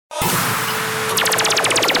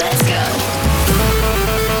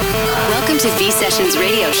to V Sessions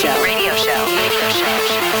Radio Show. Radio Show.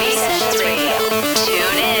 V Sessions Radio.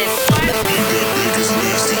 Tune in.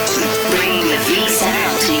 Bringing the V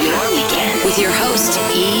sound to your weekend with your host,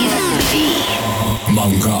 Eve V.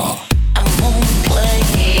 Manga.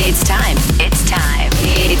 It's time. It's time.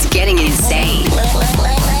 It's getting insane.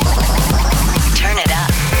 Turn it up.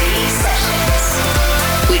 V Sessions.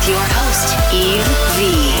 With your host, Eve V.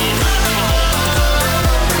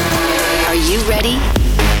 Are you ready?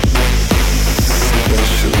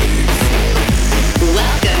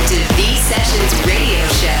 Welcome to V Sessions Radio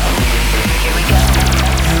Show. Here we go.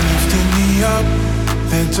 You're lifting me up,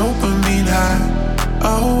 that dopamine high.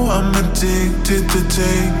 Oh, I'm addicted to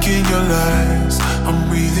taking your lies. I'm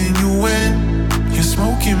breathing you in, you're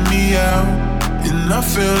smoking me out, and I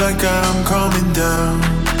feel like I'm calming down.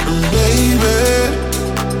 And baby,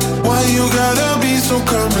 why you gotta be so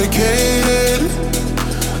complicated?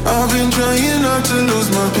 I've been trying not to lose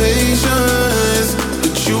my patience,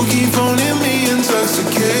 but you keep phoning me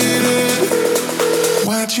intoxicated.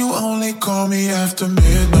 Why'd you only call me after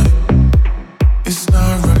midnight? It's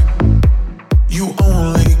not right. You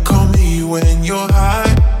only call me when you're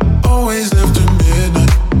high. Always after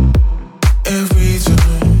midnight. Every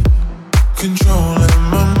time, controlling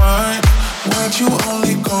my mind. Why'd you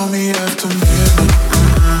only call me after midnight?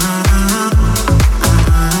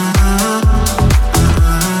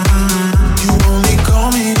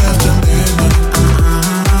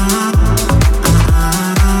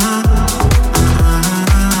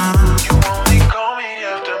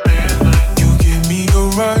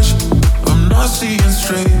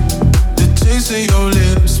 Your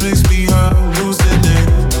lips makes me hallucinate.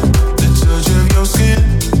 The touch of your skin,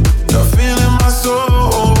 you're feeling my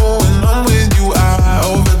soul. When I'm with you, I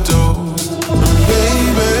overdose.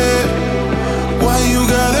 Baby, why you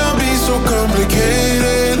gotta be so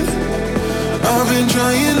complicated? I've been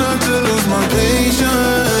trying not to lose my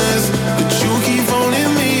patience, but you keep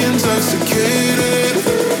phoning me intoxicated.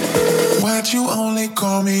 Why'd you only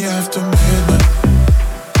call me after midnight?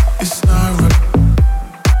 It's not right.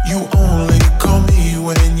 You only call me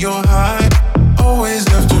when you're high. Always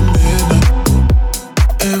after midnight.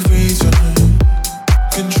 Every time,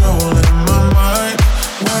 controlling my mind.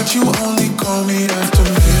 Why'd you only call me after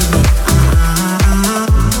midnight?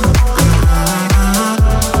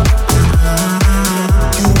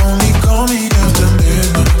 You only call me after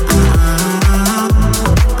midnight.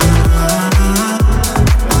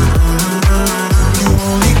 You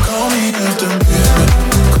only call me after midnight.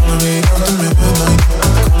 Call me after midnight.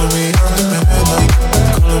 Calling me after midnight.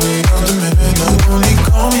 Calling me after midnight. Only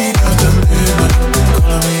call me after midnight.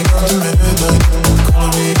 Calling me after midnight.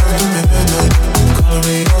 Calling me after midnight. Calling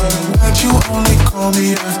me. Why'd you only call me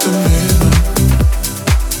after midnight?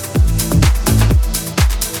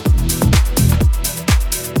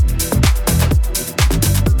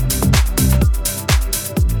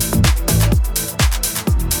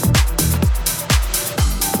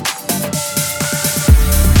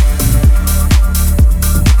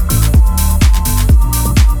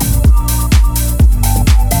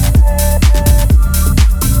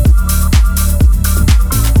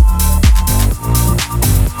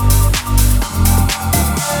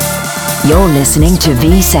 You're listening to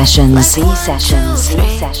V Sessions. V Sessions.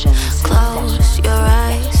 V Sessions. Close your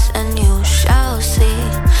eyes and you shall see.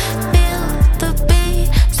 Feel the beat,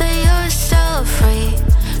 say you're so free.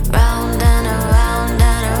 Round and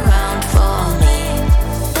around for me.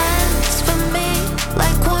 Dance for me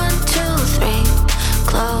like 1, 2, 3.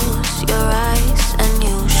 Close your eyes and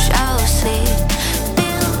you shall see.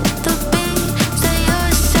 Feel the beat, say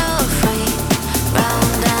you're so free.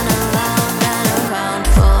 Round and around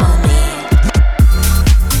for me.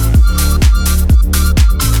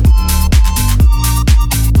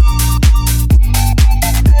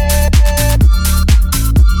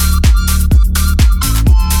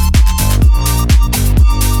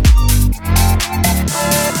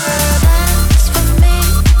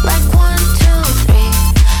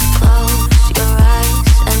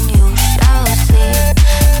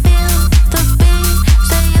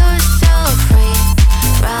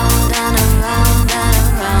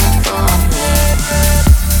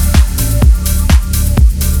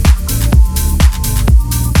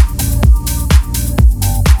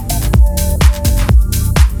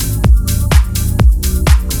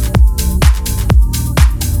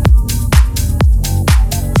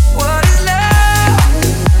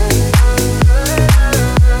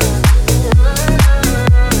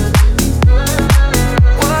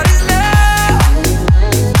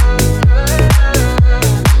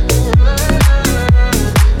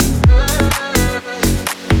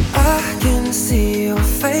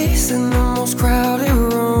 face in the most crowded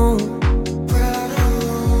room.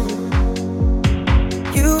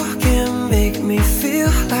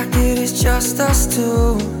 just us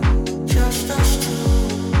two.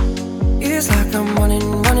 It's like I'm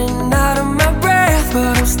running out of my breath,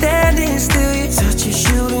 but I'm standing still. Your touch is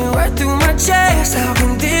shooting right through my chest. How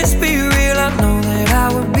can this be real? I know that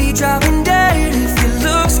I would be dropping dead if your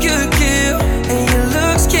looks could kill, and your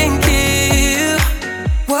looks can kill.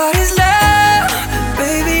 What is love?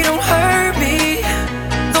 Baby, don't hurt me.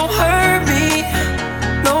 Don't hurt me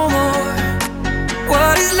no more.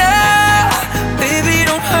 What is love? Baby,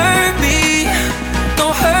 don't hurt me.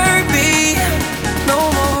 Don't hurt me no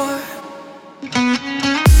more.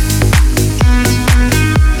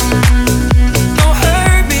 Don't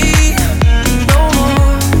hurt me no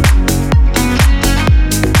more.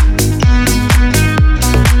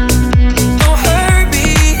 Don't hurt me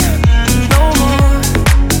no more.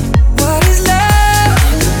 What is love?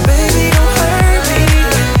 Baby, don't hurt me.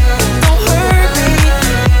 Don't hurt me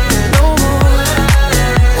no more.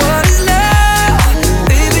 What is love?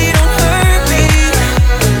 Baby, don't hurt me.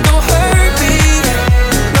 Don't hurt me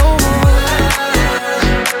no more.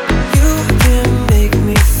 You can make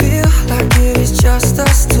me feel like it is just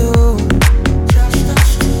us two.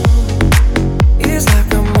 It's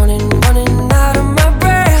like I'm running out of my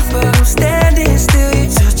breath, but I'm standing still. Your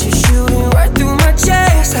touch is shooting right through my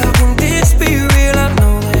chest. How can this be real? I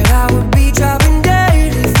know that I would be dropping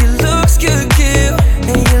dead if your looks could kill,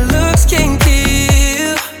 and your looks can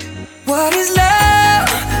kill. What is love?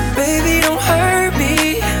 Baby, don't hurt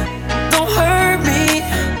me. Don't hurt me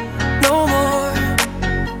no more.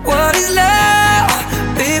 What is love?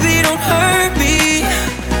 Baby, don't hurt me.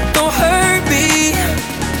 Don't hurt me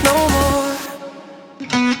no more.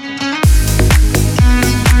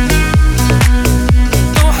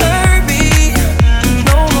 Don't hurt me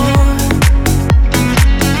no more.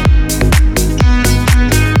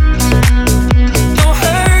 Don't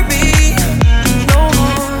hurt me no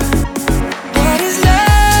more. What is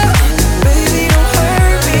love? Baby, don't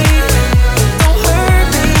hurt me. Don't hurt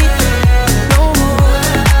me no more.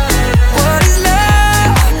 What is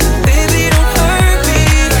love? Baby, don't hurt me.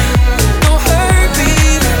 Don't hurt me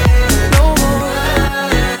no more.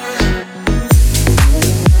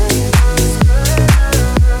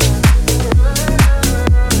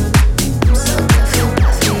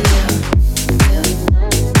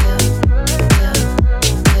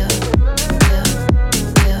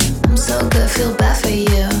 I'm so good, feel bad for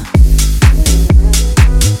you.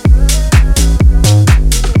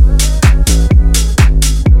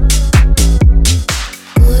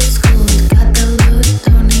 Good, good, got the loot,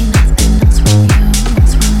 don't need nothing else from you,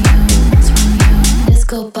 else from you, else from you.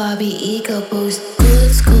 Disco Bobby, ego boost.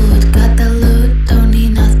 Good, got the loot, don't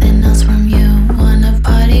need nothing else from you. Wanna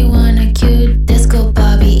party, wanna cute. Disco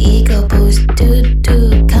Bobby, ego boost.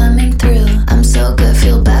 Dude, coming through. I'm so good,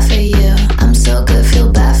 feel bad for you. I'm so good,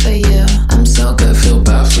 feel bad for you. I'm so good, feel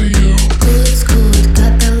bad for you. Good,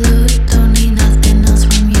 got the loot, don't need nothing else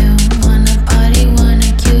from you. Wanna party,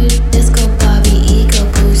 wanna cute. Disco Bobby, ego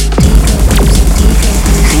boost, ego boost, ego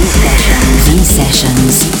boost.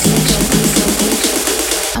 V-Sessions.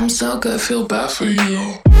 I'm so good, feel bad for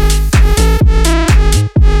you.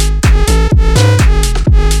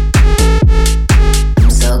 I'm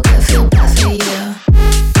so good, feel bad for you.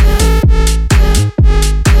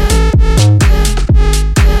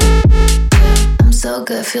 I'm so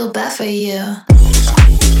good, feel bad for you.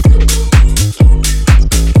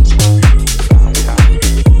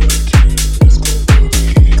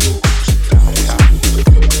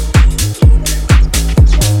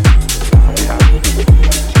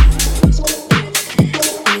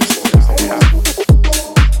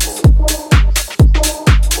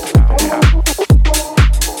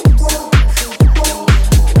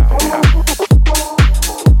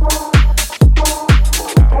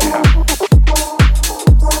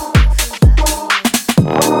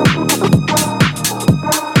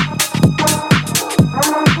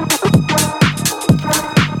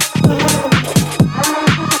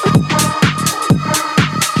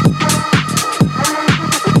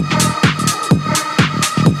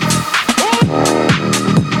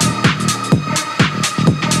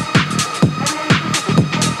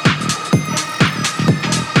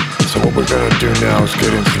 do now is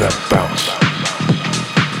get into that bounce.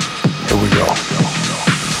 Here we go.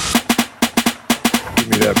 Give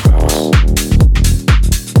me that bounce.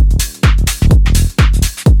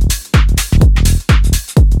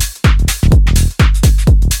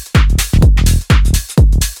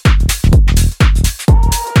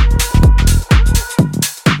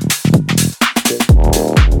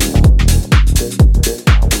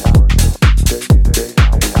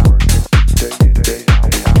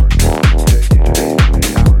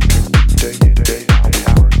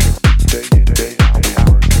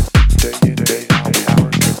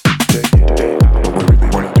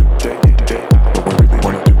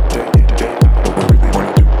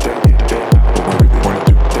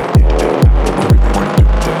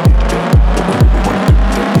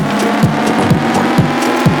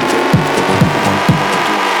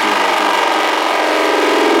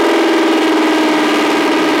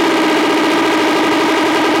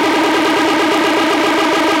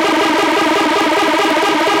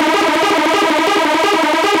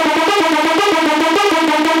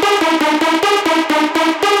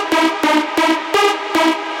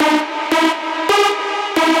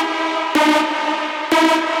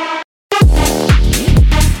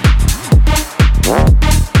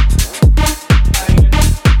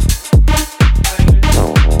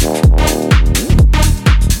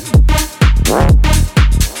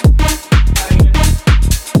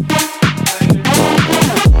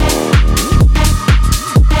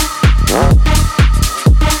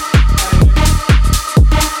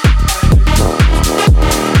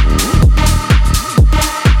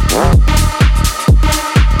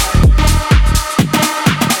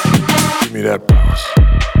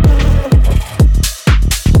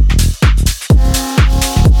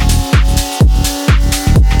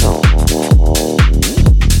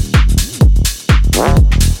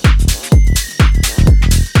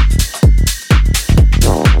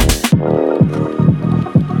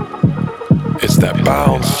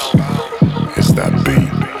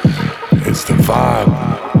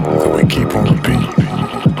 beat.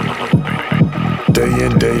 Day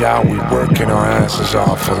in, day out, we working our asses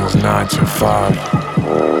off for those 9 to 5.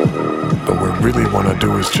 But what we really wanna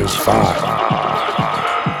do is just vibe.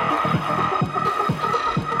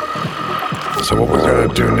 So what we're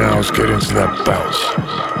gonna do now is get into that bounce.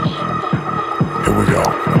 Here we go.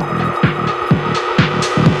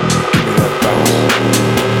 Give me that bounce.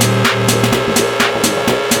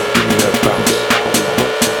 Give me that bounce.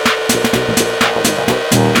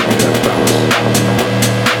 Give me that bounce.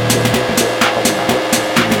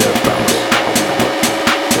 Give me that bounce.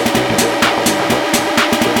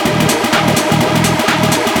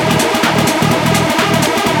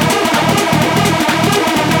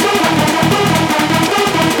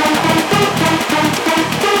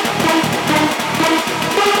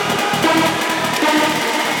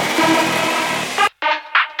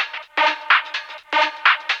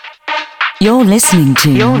 You're listening to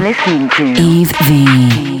Eve V.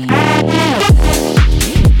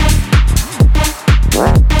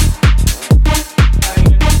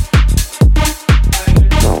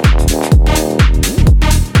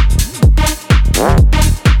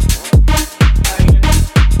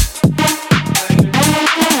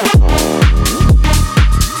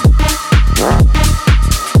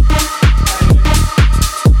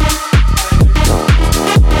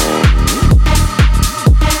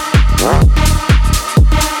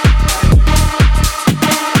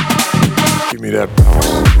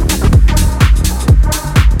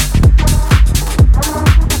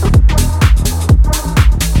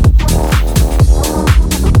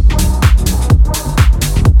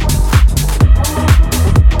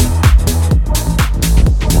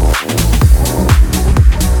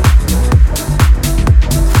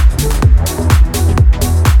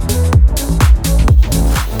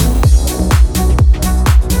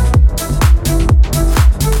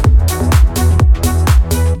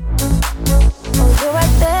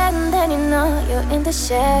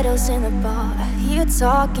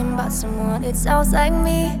 Talking about someone that sounds like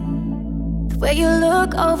me. The way you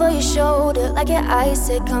look over your shoulder, like your eyes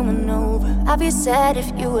say coming over. I'd be sad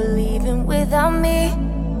if you were leaving without me.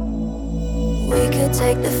 We could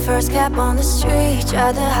take the first cab on the street,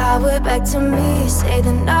 drive the highway back to me. Say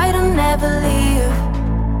the night I'll never leave.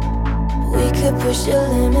 We could push the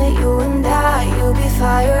limit, you and I. You'll be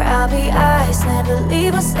fire, I'll be ice. Never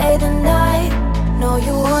leave or stay the night. Know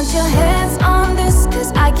you want your hands on this,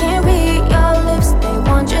 cause I can't read your lips. They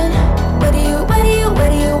wondering, where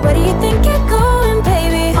do you think you're going,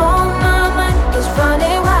 baby? All my mind is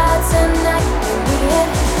running wild tonight.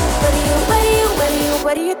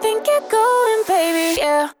 Where do you think you're going, baby?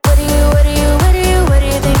 Yeah. Where do you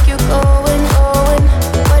think you're going, going?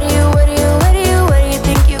 Where do you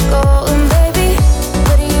think you're going, baby?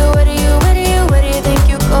 Where do you think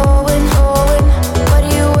you're going, going? Where do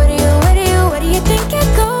you think you're going, baby? Where do you think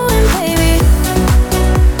you're going, baby?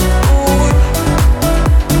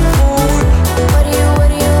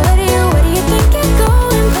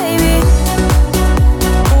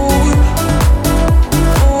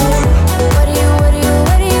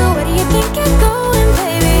 Where do you think you're going,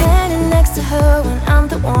 baby? Standing next to her when I'm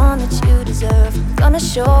the one that you deserve. I'm gonna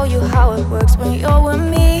show you how it works when you're with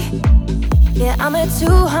me. Yeah, I'm at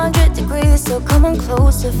 200 degrees, so come on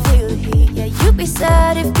closer, feel the heat. Yeah, you'd be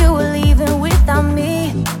sad if you were leaving without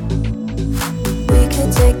me. We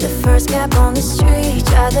could take the first cab on the street,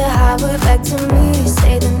 drive the highway back to me.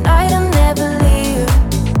 Say the night I'll never leave.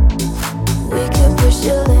 We could push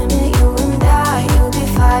the limit, you and I. You'll be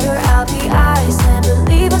fire, I'll be ice. Never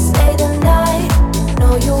leave or stay the night.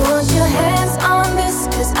 Know you want your hands on this,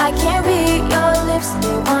 cause I can't read your lips.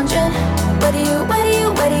 They're wondering,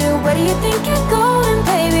 where do you think you're going,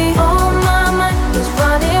 baby? All my mind is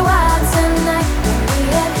running wild tonight.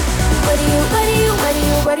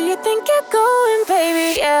 Where do you think you're going,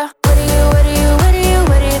 baby? Yeah. Where do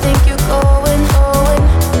you think you're going, going?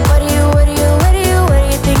 Where do you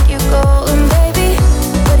think you're going, baby?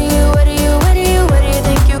 Where do you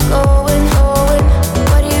think you're going, going?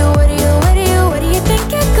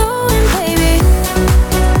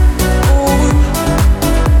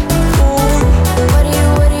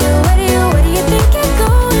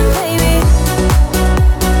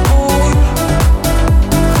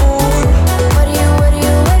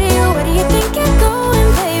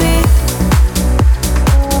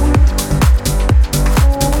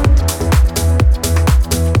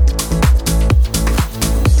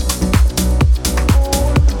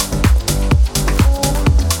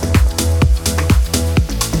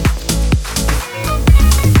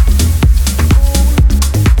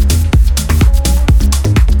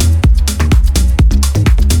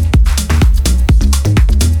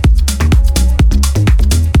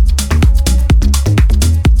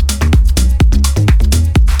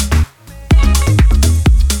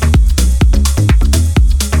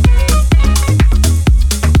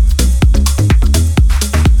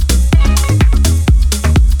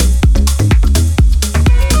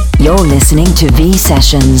 You're listening to V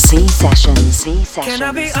Sessions. V Sessions. V Sessions. Can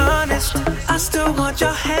I be honest? I still want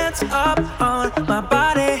your hands up on my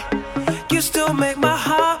body. You still make my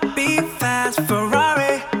heart beat fast.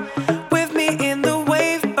 Ferrari with me in the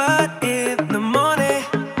wave, but in the morning.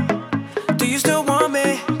 Do you still want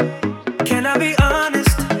me? Can I be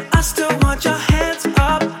honest? I still want your hands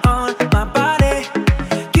up on my body.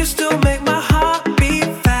 You still make my heart beat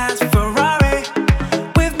fast. Ferrari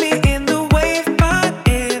with me in the wave, but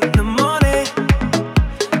in the morning.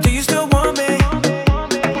 Do you still want me?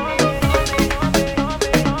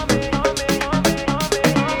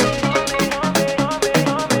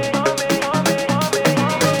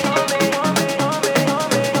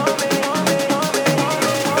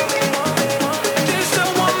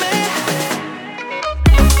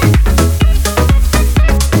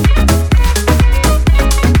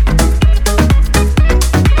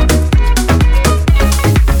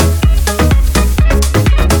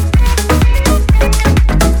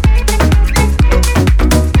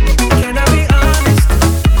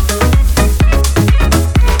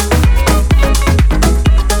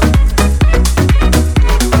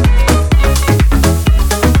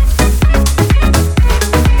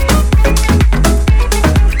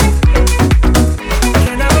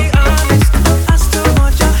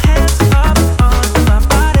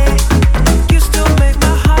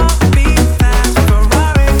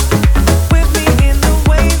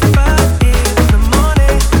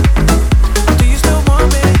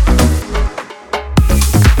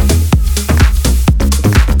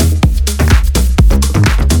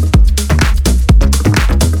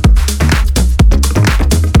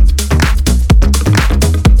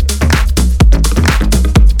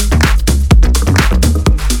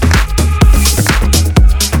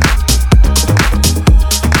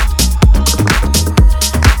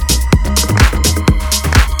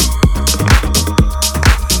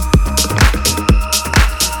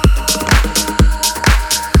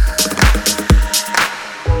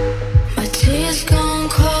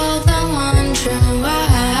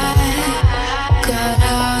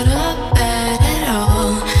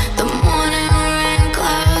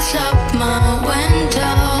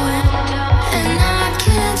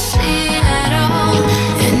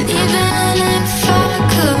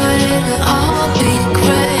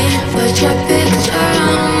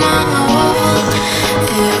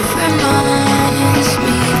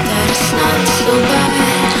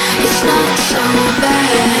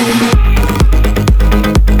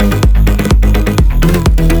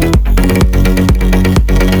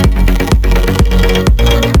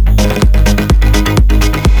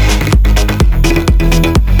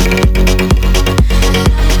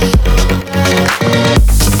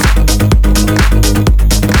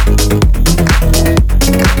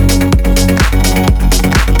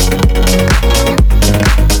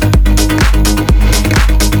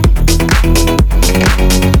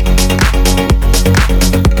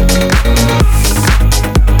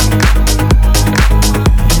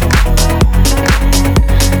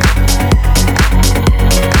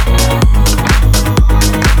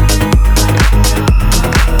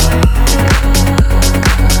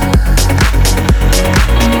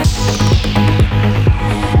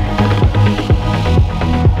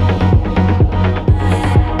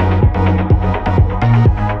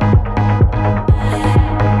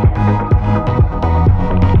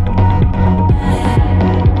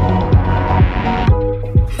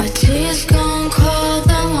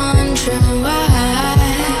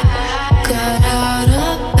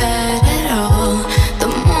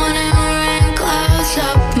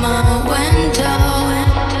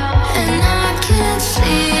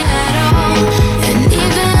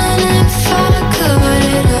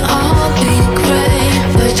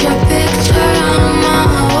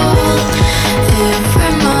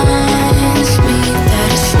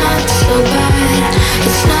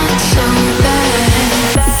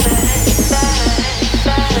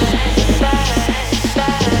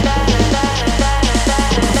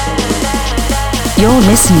 You're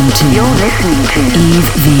listening to Eve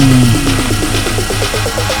V.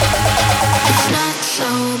 It's not so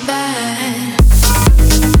bad.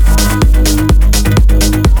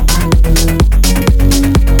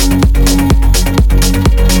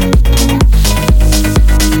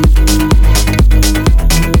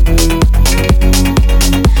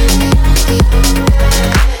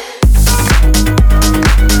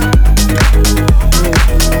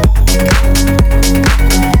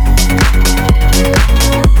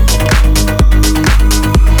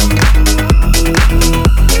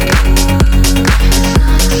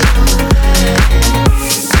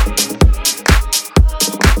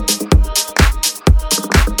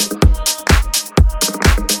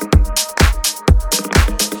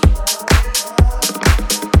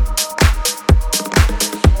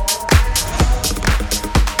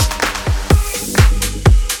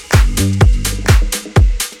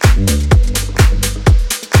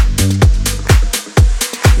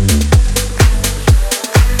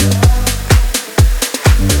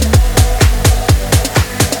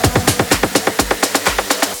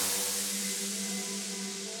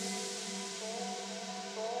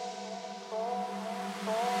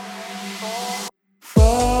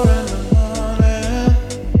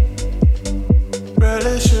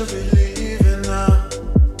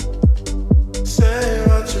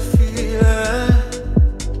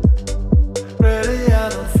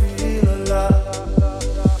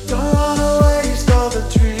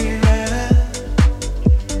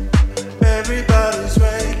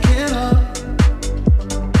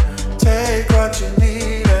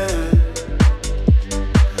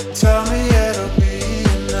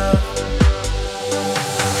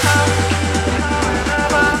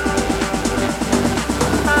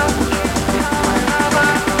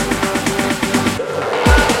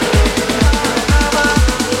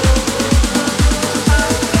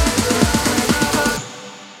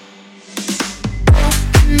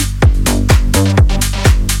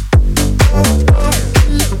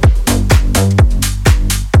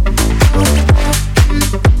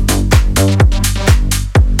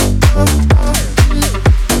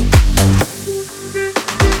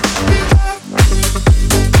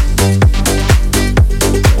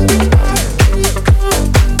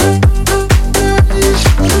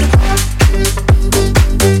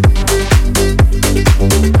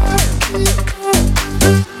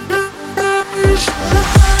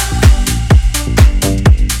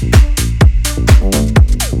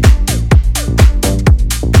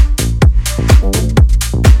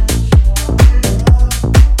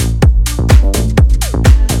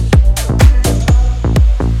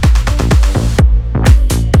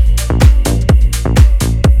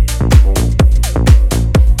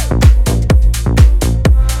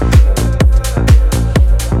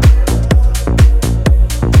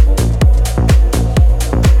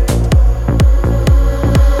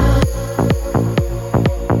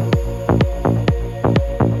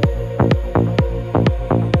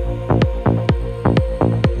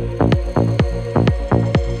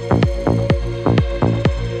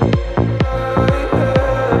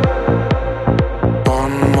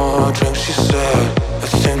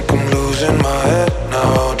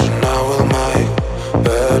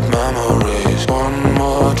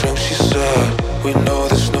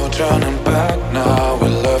 back now. We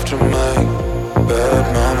love to make bad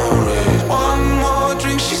memories. One more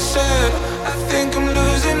drink, she said. I think I'm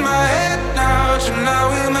losing my head now. Tonight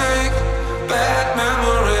we make bad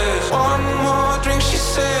memories. One more drink, she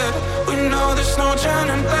said. We know there's no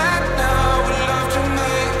turning back now. We love to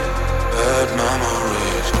make bad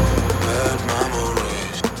memories. Bad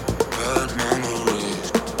memories. Bad memories.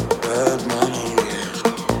 Bad memories. Bad memories.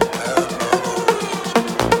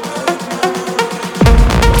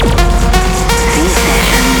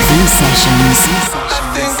 V-Sessions. I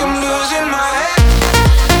think I'm losing my head.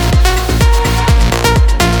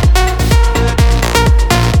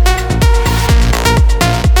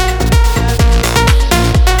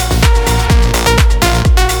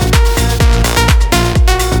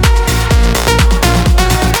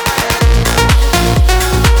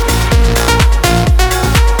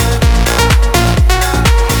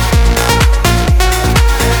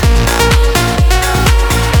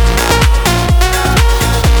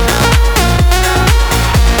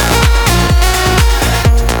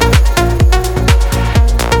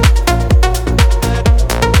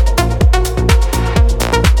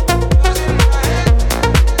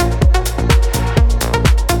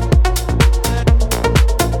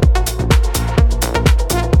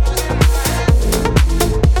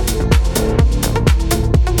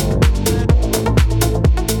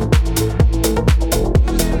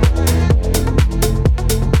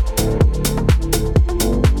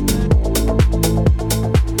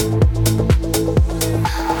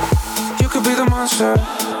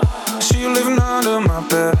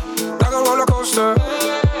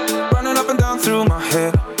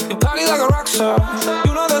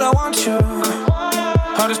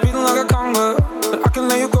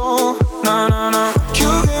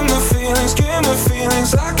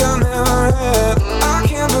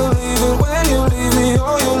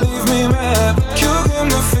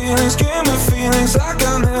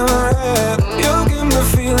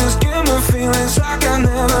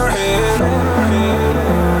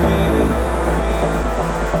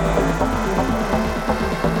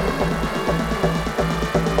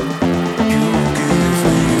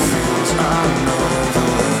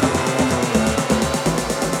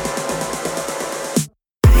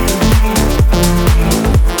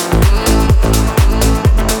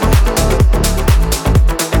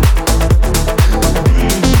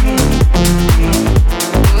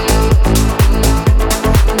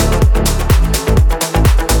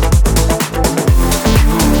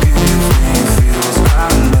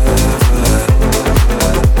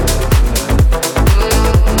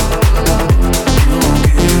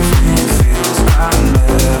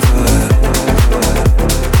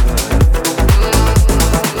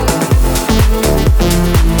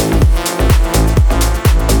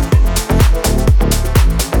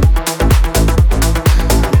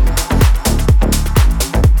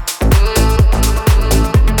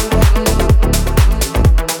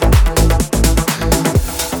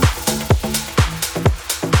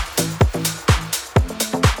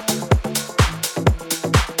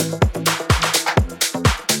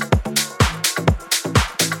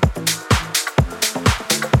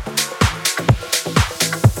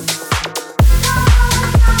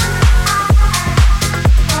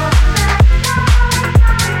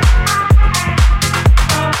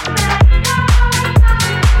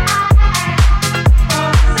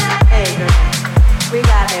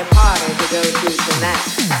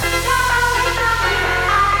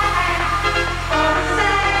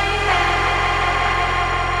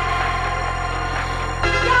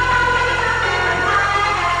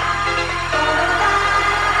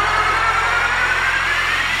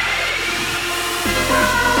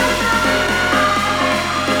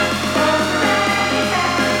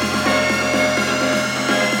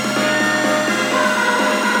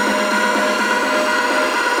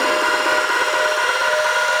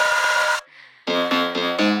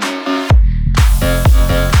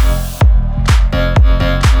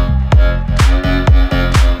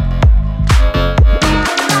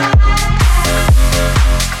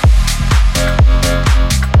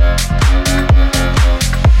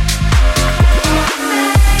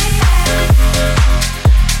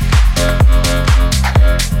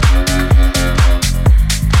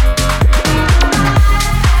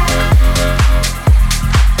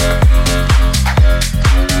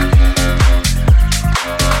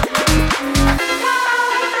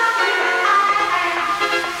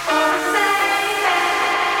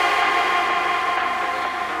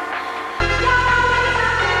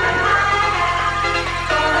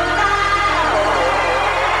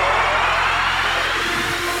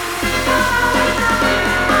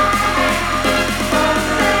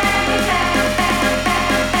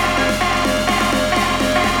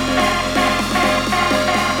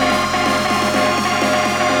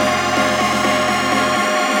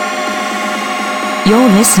 You're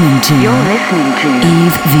listening to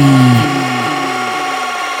Eve V.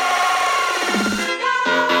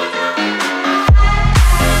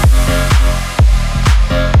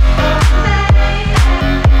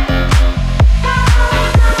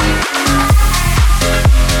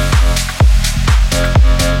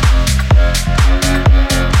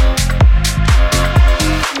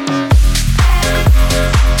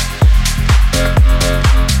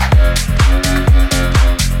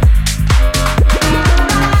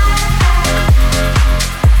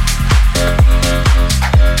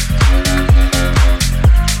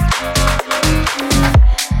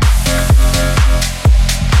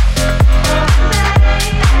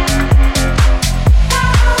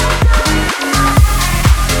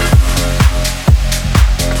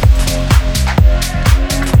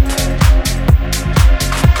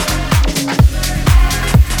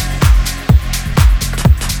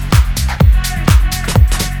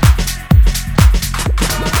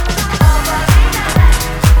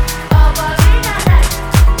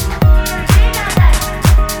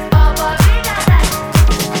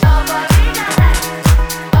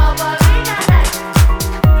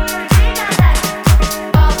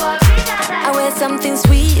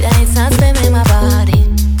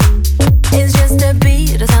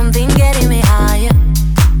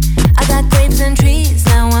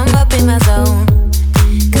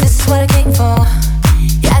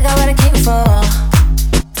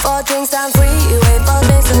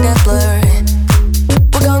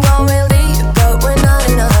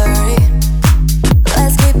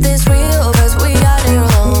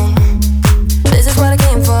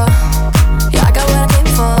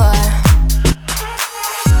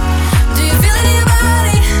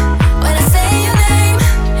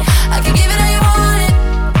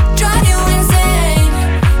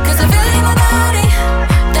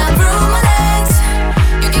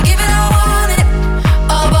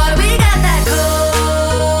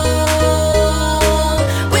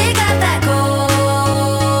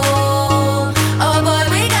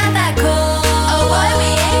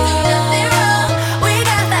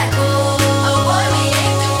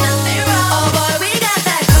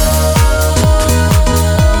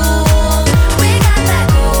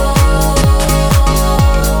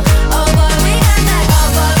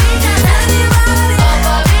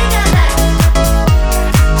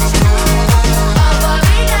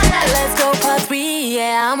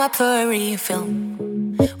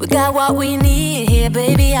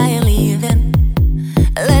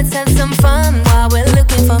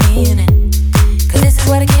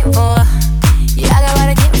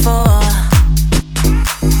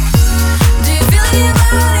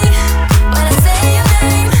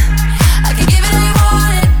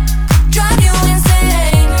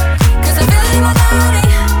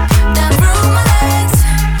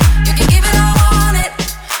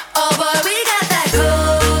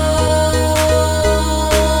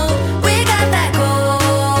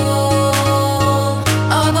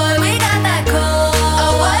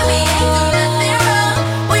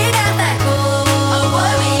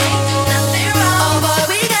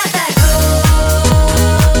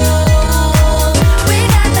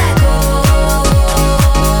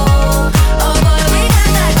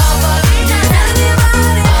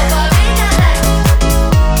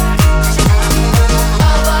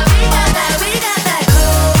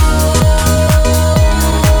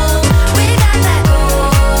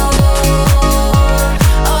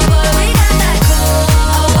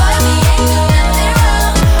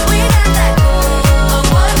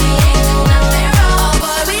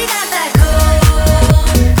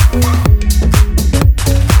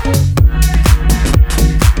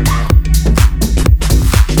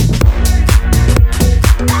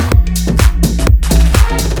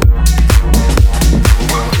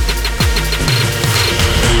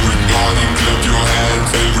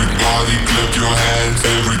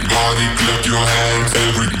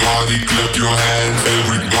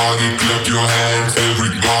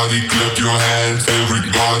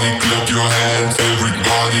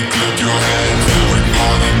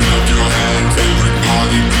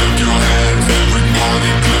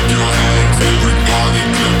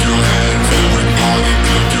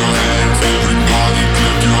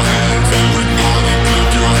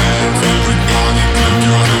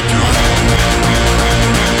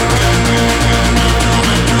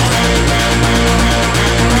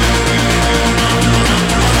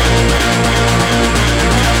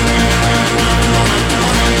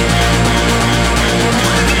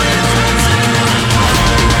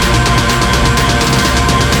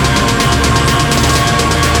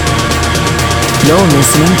 You're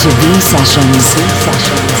listening to V Sessions.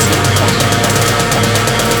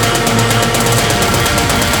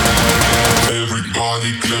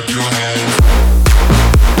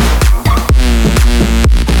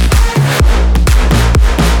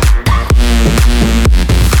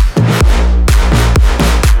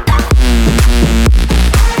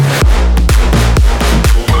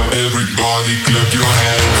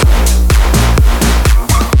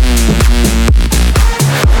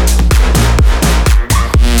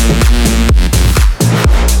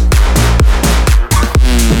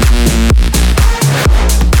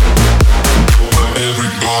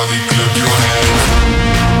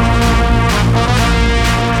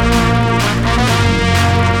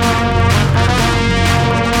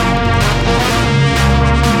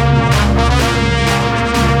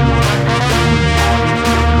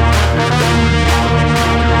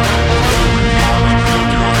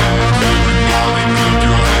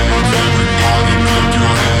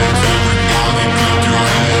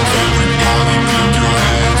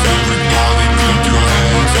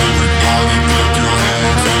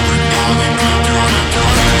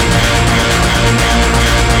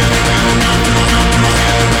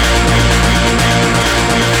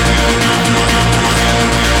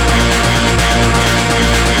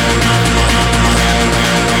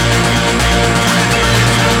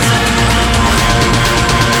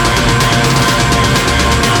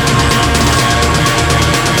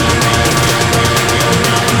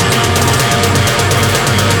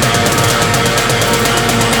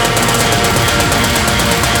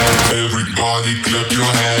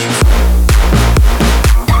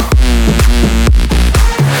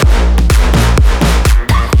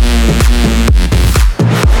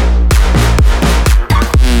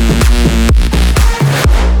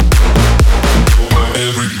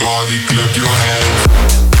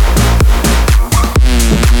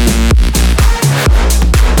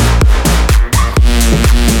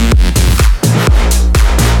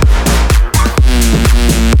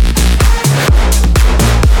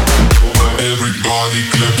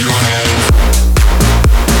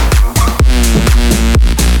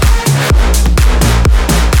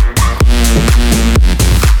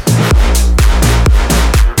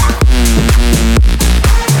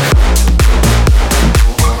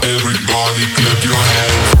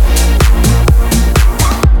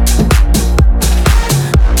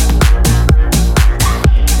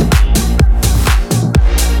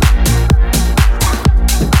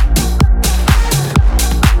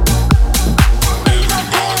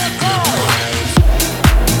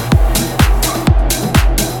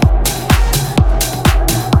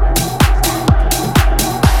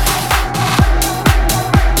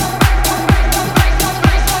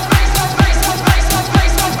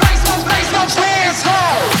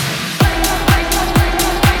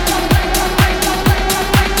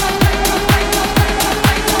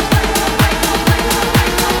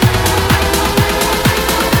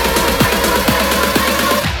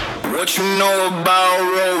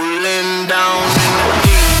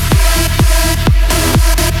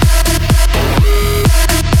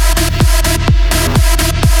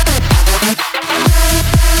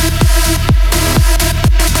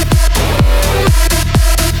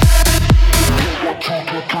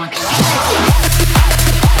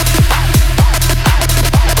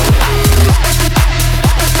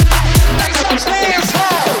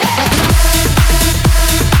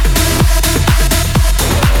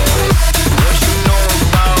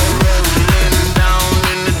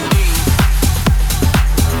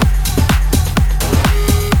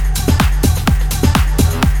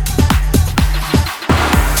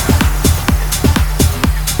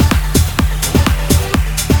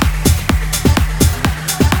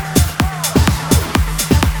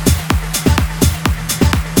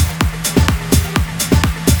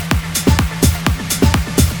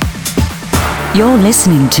 You're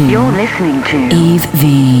listening to Eve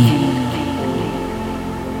V.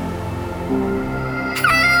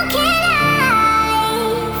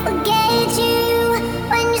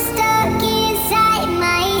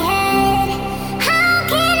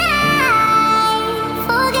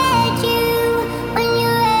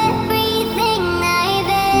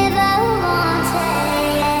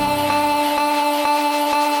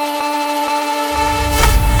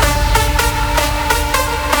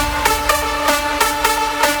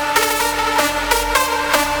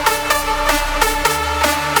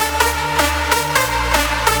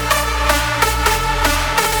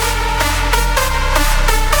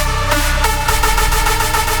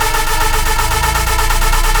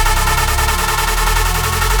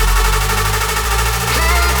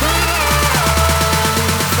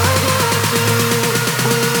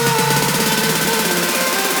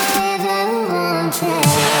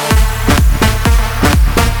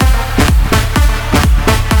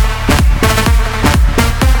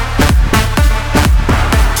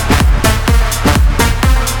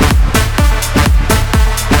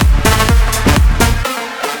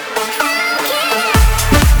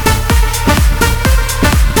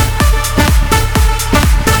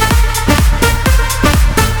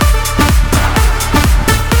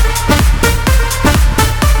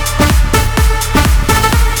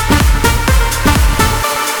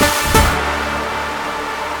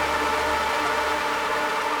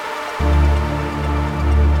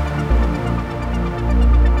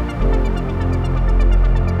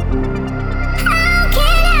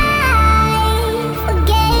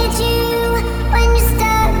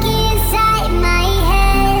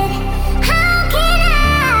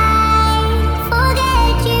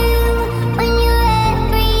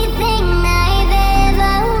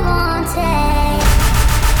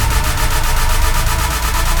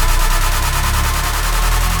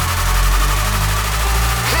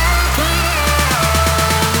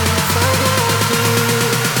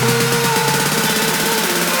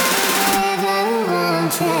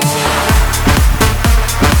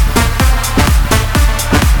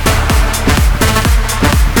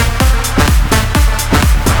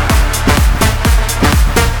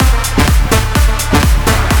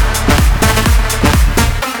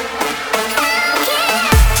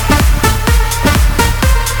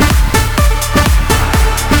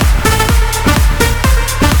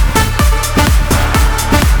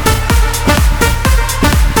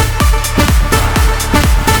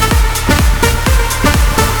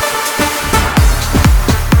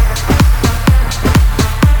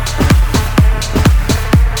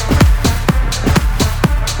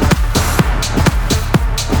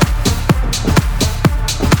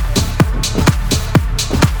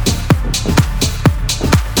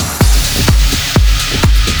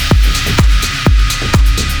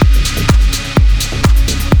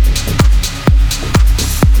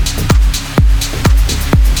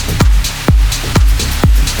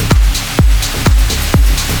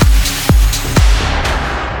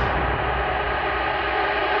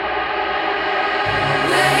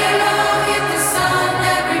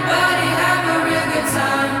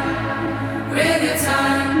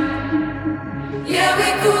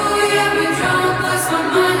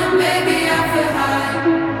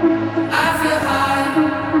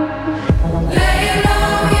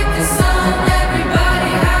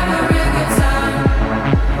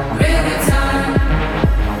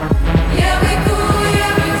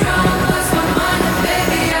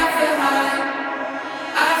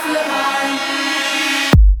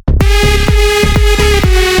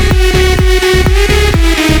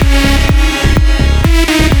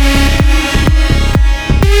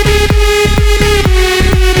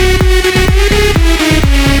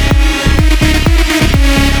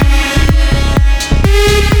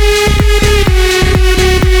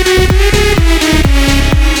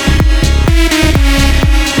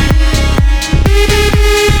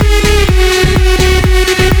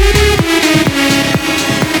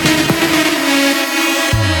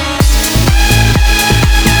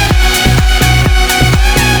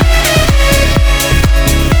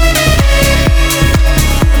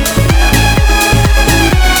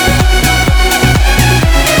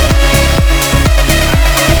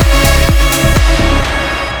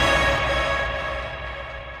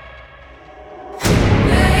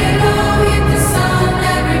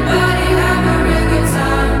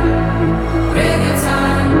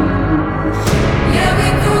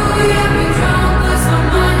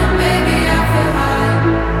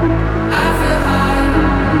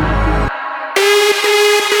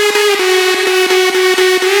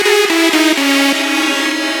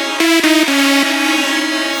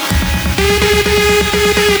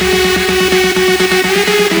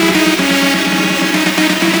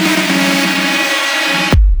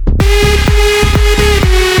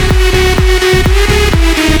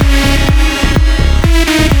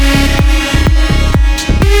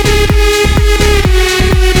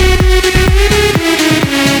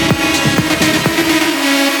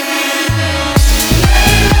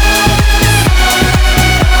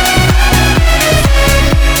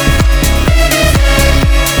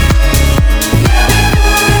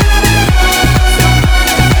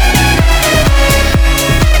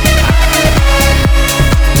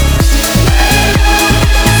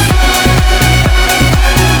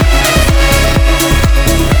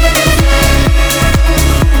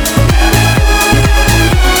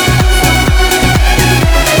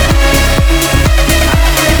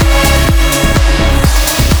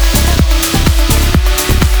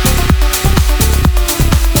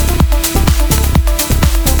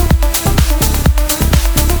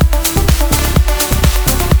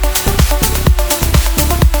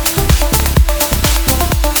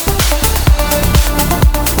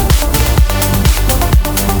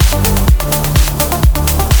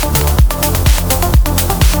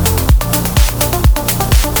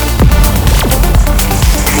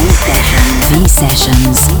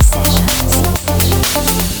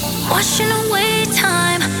 washing away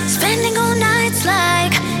time, spending all nights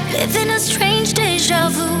like living a strange deja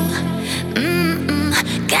vu.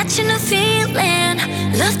 Catching a feeling,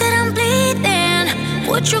 love that I'm bleeding.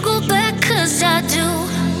 Would you go back? 'Cause I do.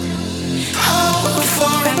 Hold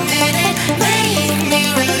for a minute, make me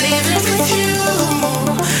relive it with you.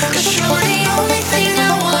 'Cause you're the only thing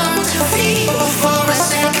I want to feel for a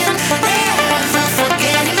second. Never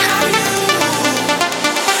forgetting how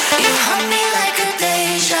you haunt me like a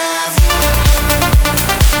deja vu.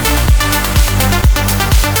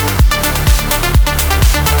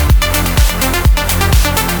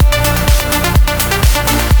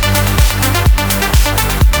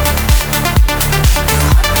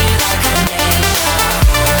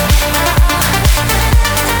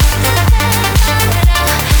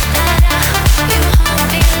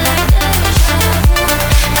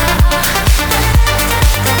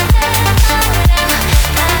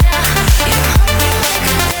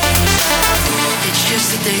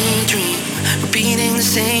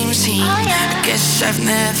 I've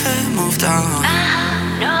never moved on.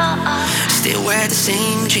 Still wear the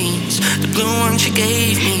same jeans, the blue ones you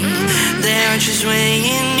gave me. They're just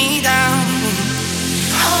weighing me down.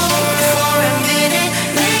 Hold for a minute,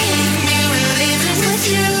 make me relive it with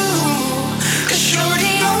you. 'Cause you're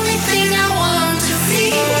the only thing I want to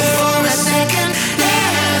feel for a second.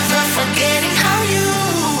 Never forgetting how you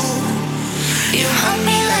haunt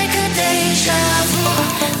me like a deja vu.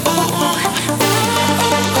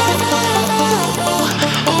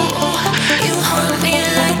 You haunt me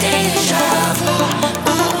like deja vu.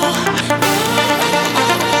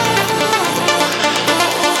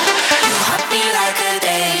 You haunt me like a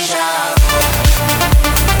deja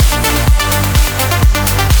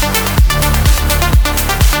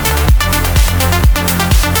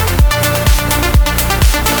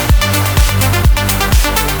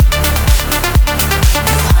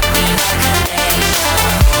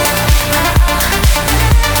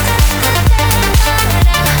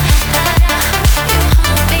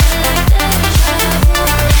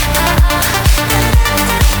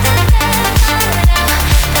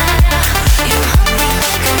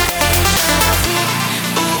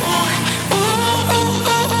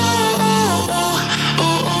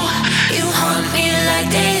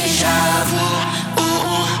vu.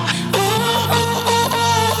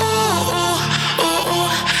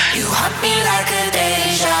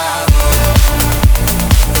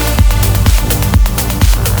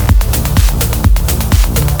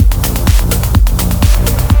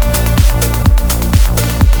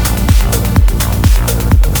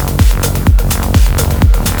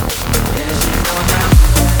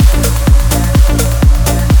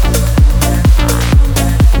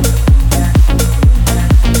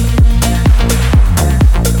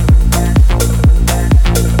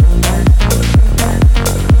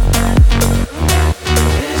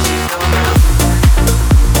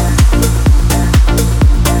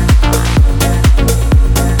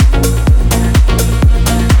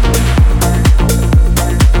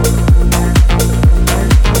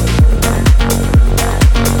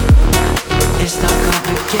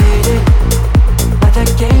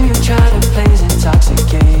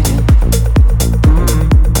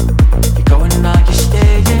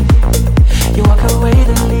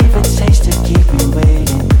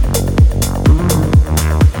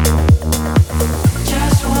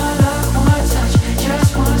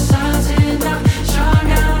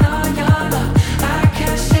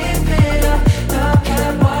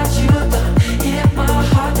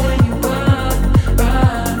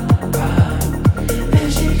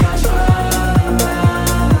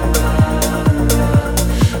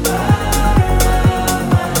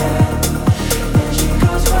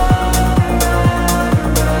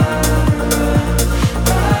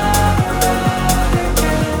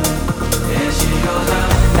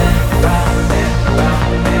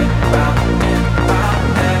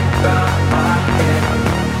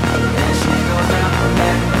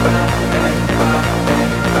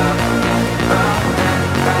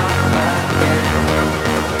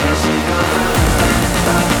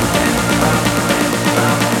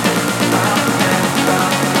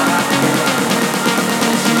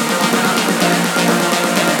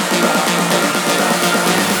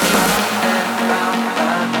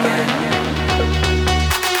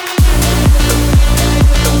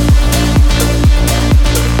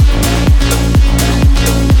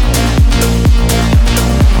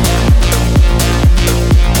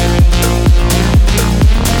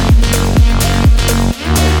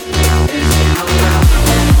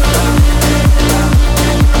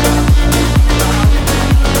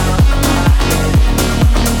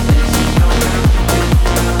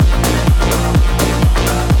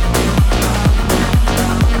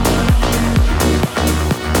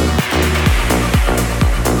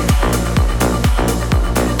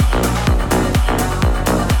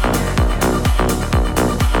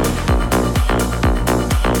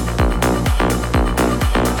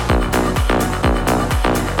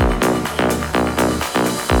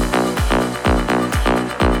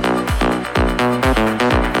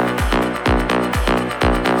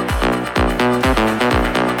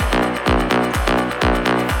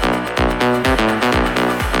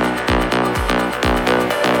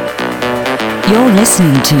 You're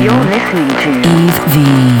listening to Eve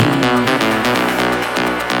V.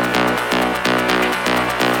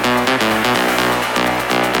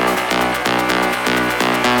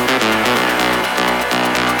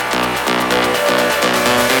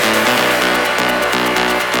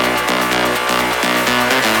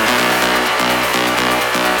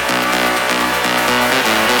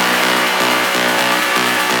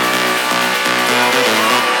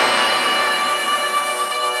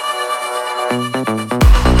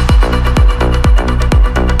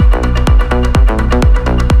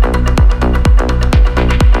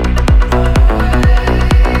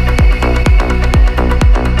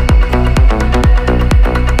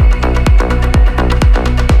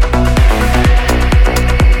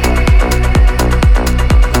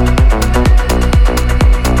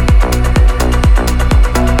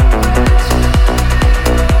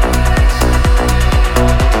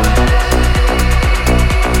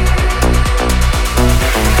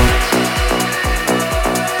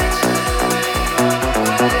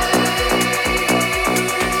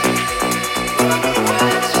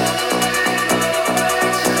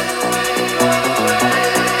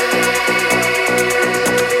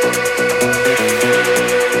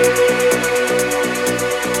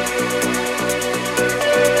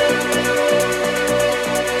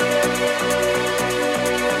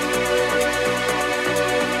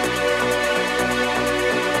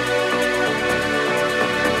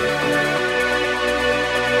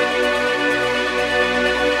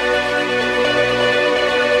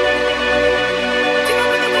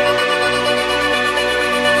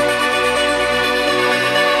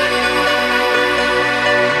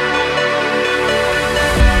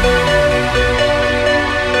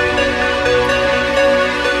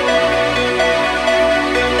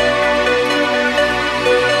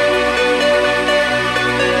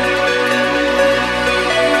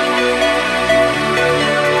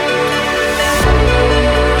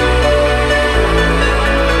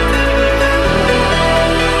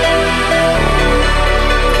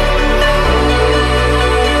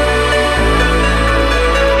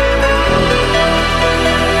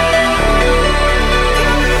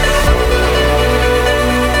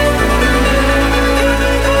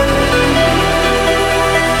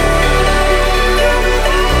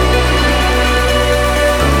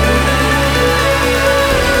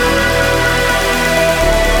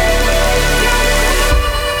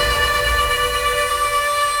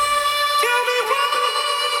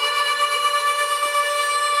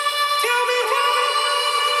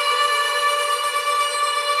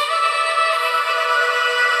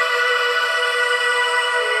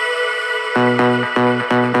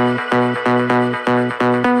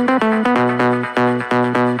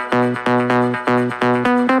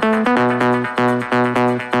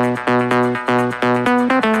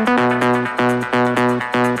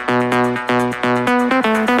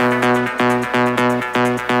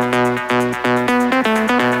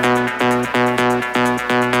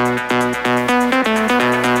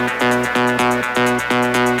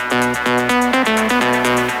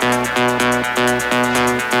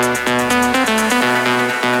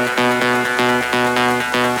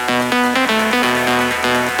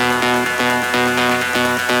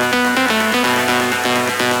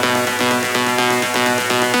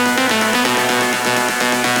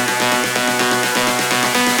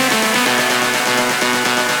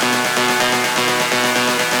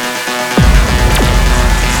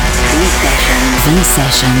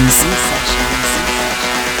 V-Sessions.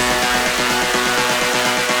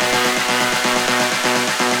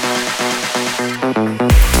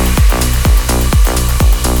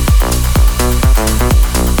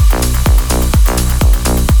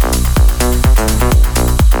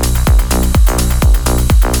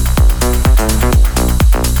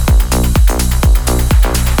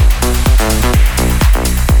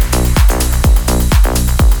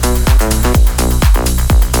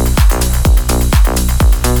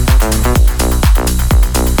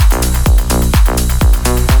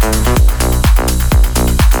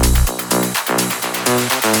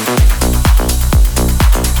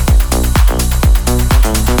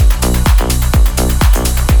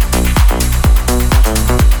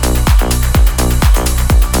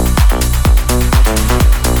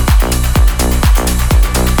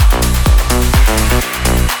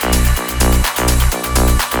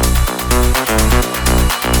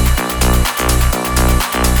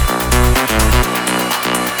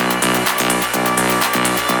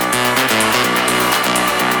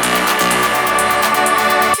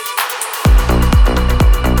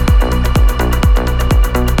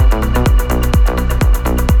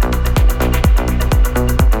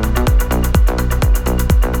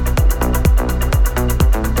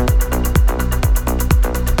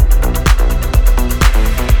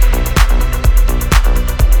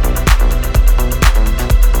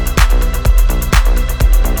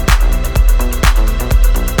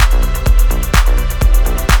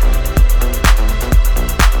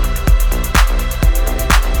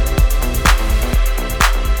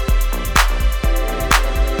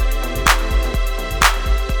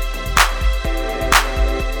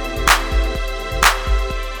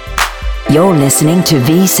 You're listening to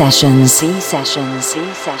V Sessions. V Sessions.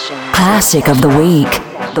 V Sessions. Classic of the week.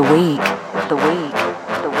 The week. The week.